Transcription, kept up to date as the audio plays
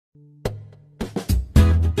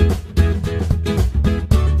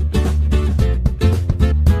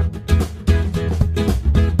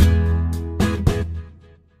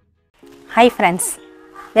Hi friends,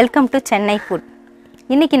 welcome to Chennai food.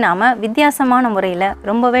 இன்னைக்கு நாம வித்தியாசமான முறையில்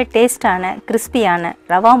ரொம்பவே டேஸ்டான கிறிஸ்பியான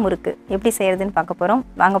ரவா முறுக்கு எப்படி செய்யறதுன்னு பார்க்க போறோம்.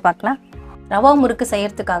 வாங்க பார்க்கலாம். ரவா முறுக்கு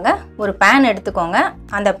செய்யறதுக்காக ஒரு pan எடுத்துக்கோங்க.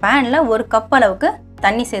 அந்த panல ஒரு கப் அளவுக்கு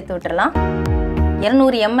தண்ணி சேர்த்து விட்டுறலாம்.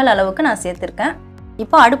 200 ml அளவுக்கு நான் சேர்த்திருக்கேன்.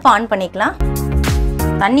 இப்போ அடுப்பு ஆன் பண்ணிக்கலாம்.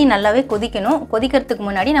 தண்ணி நல்லாவே கொதிக்கணும். கொதிக்கிறதுக்கு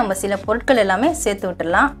முன்னாடி நம்ம சில பொருட்கள் எல்லாமே சேர்த்து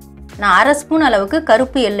விட்டுறலாம். நான் 1/2 ஸ்பூன் அளவுக்கு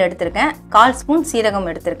கருப்பு எள்ளு எடுத்துர்க்கேன். 1/4 ஸ்பூன் சீரகம்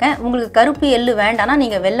எடுத்துர்க்கேன். உங்களுக்கு கருப்பு எள்ளு வேண்டானா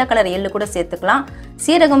நீங்க வெள்ளை கலர் எள்ளு கூட சேர்த்துக்கலாம்.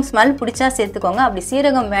 சீரகம் ஸ்மெல் பிடிச்சா சேர்த்துக்கோங்க. அப்படி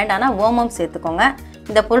சீரகம் வேண்டானா ஓமம் சேர்த்துக்கோங்க.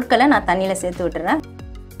 இந்த பொருட்களை நான் தண்ணியில சேர்த்து விட்டுறேன்.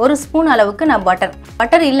 1 ஸ்பூன் அளவுக்கு நான்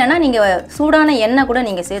பட்டர் இல்லனா நீங்க சூடான எண்ணெய் கூட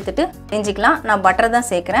நீங்க சேர்த்துட்டு செஞ்சிக்கலாம். நான் பட்டர் தான்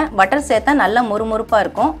சேர்க்கறேன். பட்டர் சேர்த்தா நல்ல மொறுமொறுப்பா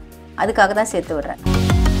இருக்கும். அதுக்காக தான் சேர்த்து விடுறேன்.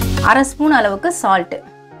 1/2 ஸ்பூன் அளவுக்கு salt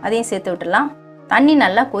அதையும் சேர்த்து விட்டுறலாம். தண்ணி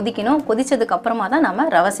நல்லா கொதிக்கணும். கொதிச்சதுக்கு அப்புறமா தான் நாம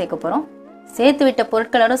ரவை சேர்க்க போறோம். சேர்த்து விட்ட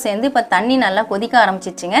பொருட்களோட சேர்ந்து இப்ப தண்ணி நல்லா கொதிக்க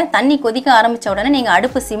ஆரம்பிச்சிடுச்சுங்க. தண்ணி கொதிக்க ஆரம்பிச்ச உடனே நீங்க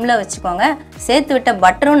அடுப்பு சிம்ல வச்சுக்கோங்க. சேர்த்து விட்ட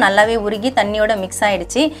பட்டரும் நல்லாவே உருகி தண்ணியோட மிக்ஸ்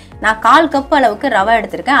ஆயிடுச்சு. நான் 1/4 கப் அளவுக்கு ரவை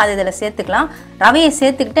எடுத்துர்க்கேன். அது இதல சேர்த்துக்கலாம். ரவையை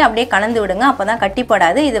சேர்த்துக்கிட்டு அப்படியே கலந்து விடுங்க. அப்பதான்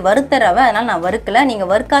கட்டிப்படாது. இது வறுத்த ரவை, அதனால நான் வறுக்கல. நீங்க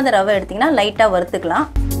வறுக்காத ரவை எடுத்தீங்கன்னா லைட்டா வறுத்துக்கலாம்.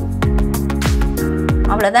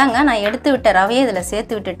 அவ்வளவுதாங்க. நான் எடுத்து விட்ட ரவையை இதல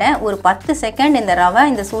சேர்த்து விட்டுட்டேன். ஒரு 10 செகண்ட் இந்த ரவை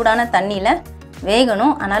இந்த சூடான தண்ணியில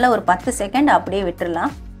வேகணும். அதனால ஒரு 10 செகண்ட் அப்படியே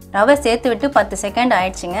விட்டுறலாம். ரவை சேர்த்து விட்டு 10 செகண்ட்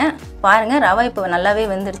ஆயிடுச்சுங்க. பாருங்க ரவை இப்போ நல்லாவே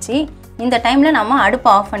வெந்துருச்சு. இந்த டைம்ல நாம அடுப்பு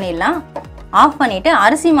ஆஃப் பண்ணிடலாம். ஆஃப் பண்ணிட்டு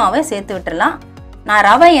அரிசி மாவை சேர்த்து விட்டுறலாம். நான்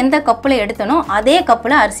ரவை எந்த கப்ல எடுத்தனோ அதே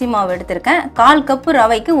கப்ல அரிசி மாவு எடுத்துர்க்கேன். 1/4 கப்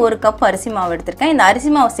ரவைக்கு 1 கப் அரிசி மாவு எடுத்துர்க்கேன். இந்த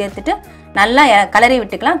அரிசி மாவை சேர்த்துட்டு நல்லா கலரி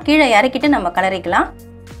விட்டுக்கலாம். கீழே இறக்கிட்டு நம்ம கலரிக்கலாம்.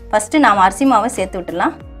 ஃபர்ஸ்ட் நாம அரிசி மாவை சேர்த்து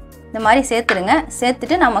விட்டுறலாம். இந்த மாதிரி சேர்த்துடுங்க.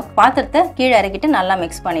 சேர்த்துட்டு நம்ம பாத்திரத்தை கீழே இறக்கிட்டு நல்லா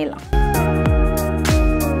மிக்ஸ் பண்ணிடலாம்.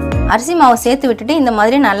 அரிசி மாவு சேர்த்து விட்டுட்டு இந்த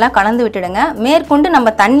மாதிரி நல்லா கலந்து விட்டுடுங்க. மேற்கொண்டு நம்ம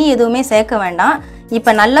தண்ணி எதுவுமே சேர்க்க வேண்டாம்.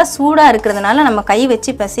 இப்போ நல்லா சூடா இருக்கிறதுனால நம்ம கை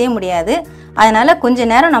வச்சு பிசைய முடியாது. அதனால கொஞ்ச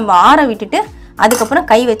நேரம் நம்ம ஆற விட்டுட்டு அதுக்கப்புறம்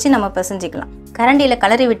கை வச்சு நம்ம பிசைஞ்சிக்கலாம். கரண்டியில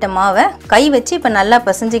கலரி விட்ட மாவை கை வச்சு இப்போ நல்லா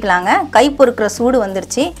பிசைஞ்சிக்கலாங்க. கை பொறுக்கிற சூடு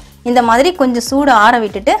வந்துருச்சு. இந்த மாதிரி கொஞ்சம் சூடு ஆற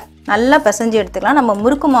விட்டுட்டு நல்லா பிசைஞ்சு எடுத்துக்கலாம். நம்ம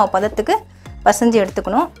முறுக்கு மாவு பதத்துக்கு பிசைஞ்சு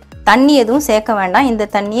எடுத்துக்கணும். தண்ணி எதுவும் சேர்க்க வேண்டாம். இந்த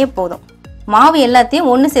தண்ணியே போதும். மாவு எல்லாத்தையும்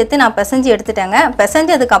ஒன்று சேர்த்து நான் பிசைஞ்சு எடுத்துட்டேங்க.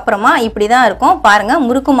 பிசைஞ்சதுக்கு அப்புறமா இப்படி தான் இருக்கும். பாருங்க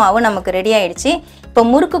முறுக்கு மாவு நமக்கு ரெடி ஆயிடுச்சு. இப்போ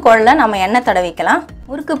முறுக்கு குழல்ல நம்ம எண்ணெய் தடவிக்கலாம்.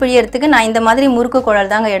 முறுக்கு பிழியறதுக்கு நான் இந்த மாதிரி முறுக்கு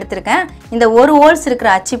குழல் தாங்க எடுத்திருக்கேன். இந்த 1 ஹோல்ஸ்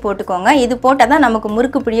இருக்கிற அச்சு போட்டுக்கோங்க. இது போட்டால் தான் நமக்கு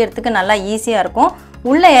முறுக்கு பிழியறதுக்கு நல்லா ஈஸியாக இருக்கும்.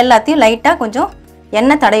 உள்ள எல்லாத்தையும் லைட்டாக கொஞ்சம்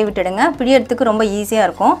எண்ணெய் தடவி விட்டுடுங்க. பிழியறதுக்கு ரொம்ப ஈஸியாக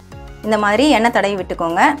இருக்கும். இந்த மாதிரி எண்ணெய் தடவி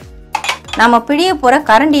விட்டுக்கோங்க. நம்ம பிழிய போகிற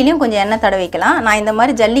கரண்டிலையும் கொஞ்சம் எண்ணெய் தடவிக்கலாம். நான் இந்த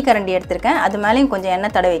மாதிரி ஜல்லி கரண்டி எடுத்திருக்கேன். அது மேலேயும் கொஞ்சம்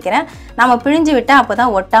எண்ணெய் தடவிக்கிறேன். நம்ம பிழிஞ்சு விட்டால் அப்போ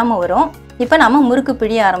தான் ஒட்டாமல் வரும். இப்போ நம்ம முறுக்கு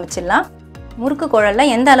பிழிய ஆரம்பிச்சிடலாம். முறுக்கு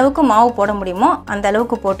குழலில் எந்த அளவுக்கு மாவு போட முடியுமோ அந்த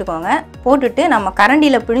அளவுக்கு போட்டுக்கோங்க. போட்டுட்டு நம்ம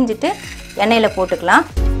கரண்டியில் பிழிஞ்சிட்டு எண்ணெயில் போட்டுக்கலாம்.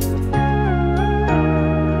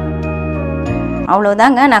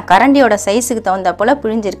 அவ்வளோதாங்க. நான் கரண்டியோட சைஸுக்கு தகுந்த போல்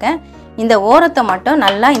பிழிஞ்சிருக்கேன். இந்த ஓரத்தை மட்டும்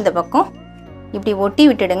நல்லா இந்த பக்கம் இப்படி ஒட்டி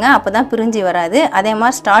விட்டுடுங்க. அப்போ தான் பிரிஞ்சு வராது. அதே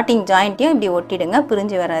மாதிரி ஸ்டார்டிங் ஜாயிண்ட்டையும் இப்படி ஒட்டிடுங்க.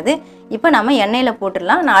 பிரிஞ்சு வராது. இப்போ நம்ம எண்ணெயில்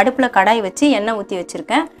போட்டுடலாம். நான் அடுப்பில் கடாய் வச்சு எண்ணெய் ஊற்றி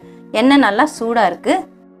வச்சுருக்கேன். எண்ணெய் நல்லா சூடாக இருக்குது.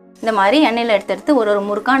 இந்த மாதிரி எண்ணெயில் எடுத்து ஒரு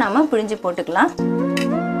முறுக்கா நம்ம பிழிஞ்சு போட்டுக்கலாம்.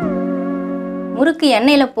 முறுக்கு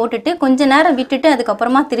எண்ணெயில் போட்டுட்டு கொஞ்ச நேரம் விட்டுட்டு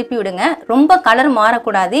அதுக்கப்புறமா திருப்பி விடுங்க. ரொம்ப கலர்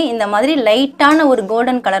மாறக்கூடாது. இந்த மாதிரி லைட்டான ஒரு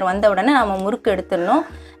கோல்டன் கலர் வந்த உடனே நம்ம முறுக்கு எடுத்துடணும்.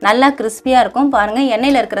 நல்லா கிறிஸ்பியாக இருக்கும். பாருங்கள்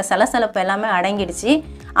எண்ணெயில் இருக்கிற சலசலப்பு எல்லாமே அடங்கிடுச்சு.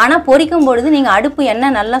 ஆனால் பொரிக்கும் பொழுது நீங்கள் அடுப்பு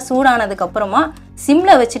எண்ணெய் நல்லா சூடானதுக்கப்புறமா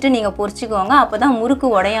சிம்மில் வச்சுட்டு நீங்கள் பொரிச்சிக்கோங்க. அப்போ தான் முறுக்கு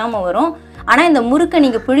உடையாமல் வரும். ஆனால் இந்த முறுக்கை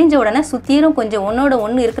நீங்கள் பிழிஞ்ச உடனே சுற்றிலும் கொஞ்சம் ஒன்றோட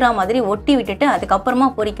ஒன்று இருக்கிற மாதிரி ஒட்டி விட்டுட்டு அதுக்கப்புறமா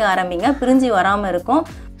பொரிக்க ஆரம்பிங்க. பிரிஞ்சு வராமல் இருக்கும்.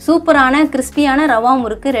 சூப்பரான கிறிஸ்பியான ரவா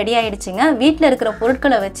முறுக்கு ரெடி ஆயிடுச்சுங்க. வீட்டில் இருக்கிற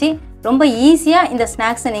பொருட்களை வச்சு ரொம்ப ஈஸியாக இந்த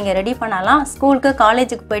ஸ்நாக்ஸை நீங்கள் ரெடி பண்ணலாம். ஸ்கூலுக்கு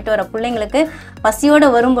காலேஜுக்கு போயிட்டு வர பிள்ளைங்களுக்கு பசியோடு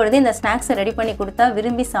வரும்பொழுது இந்த ஸ்நாக்ஸை ரெடி பண்ணி கொடுத்தா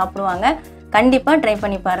விரும்பி சாப்பிடுவாங்க. கண்டிப்பாக ட்ரை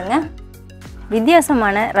பண்ணி பாருங்கள்.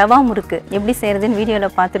 வித்தியாசமான ரவா முறுக்கு எப்படி செய்கிறதுன்னு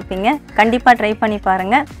வீடியோவில் பார்த்துருப்பீங்க. கண்டிப்பாக ட்ரை பண்ணி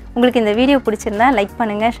பாருங்கள். உங்களுக்கு இந்த வீடியோ பிடிச்சிருந்தா லைக்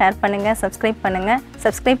பண்ணுங்கள், ஷேர் பண்ணுங்கள், சப்ஸ்கிரைப் பண்ணுங்கள்.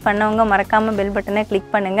 சப்ஸ்கிரைப் பண்ணவங்க மறக்காமல் பெல் பட்டனை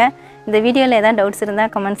கிளிக் பண்ணுங்கள். இந்த வீடியோவில் ஏதாவது டவுட்ஸ்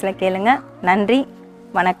இருந்தால் கமெண்ட்ஸில் கேளுங்கள். நன்றி,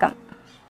 வணக்கம்.